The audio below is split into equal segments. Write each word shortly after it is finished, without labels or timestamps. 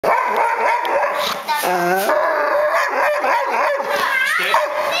Stick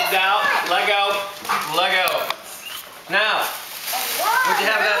out. Let go. Let go. Now, what'd you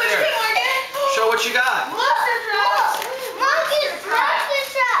have out there? Show what you got.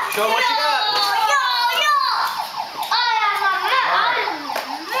 Show what you got.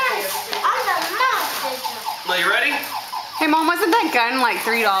 Are you ready? Hey Mom, wasn't that gun like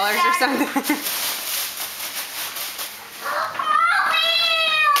 $3 or something?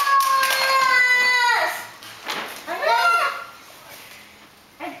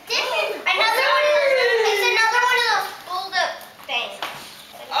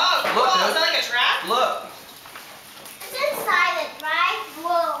 Look. It's inside it, right?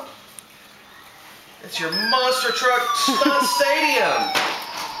 Whoa. It's your monster truck stunt stadium.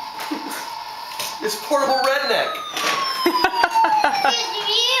 It's portable redneck. Did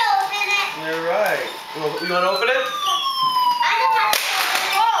you open it? You're right. You want to open it? I know how to open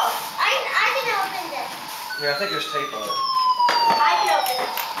it. Whoa. I can open this. Yeah, I think there's tape on it. I can open it.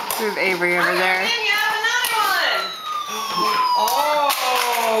 We have Avery over there. And you have another one. Oh,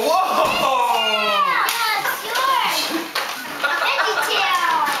 whoa!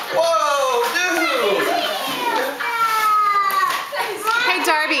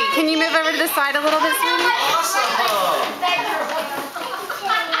 Darby, can you move over to the side a little bit, sweetie? Awesome!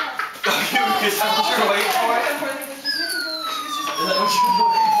 Is that what you're waiting for? Is that what you're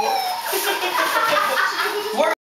waiting for?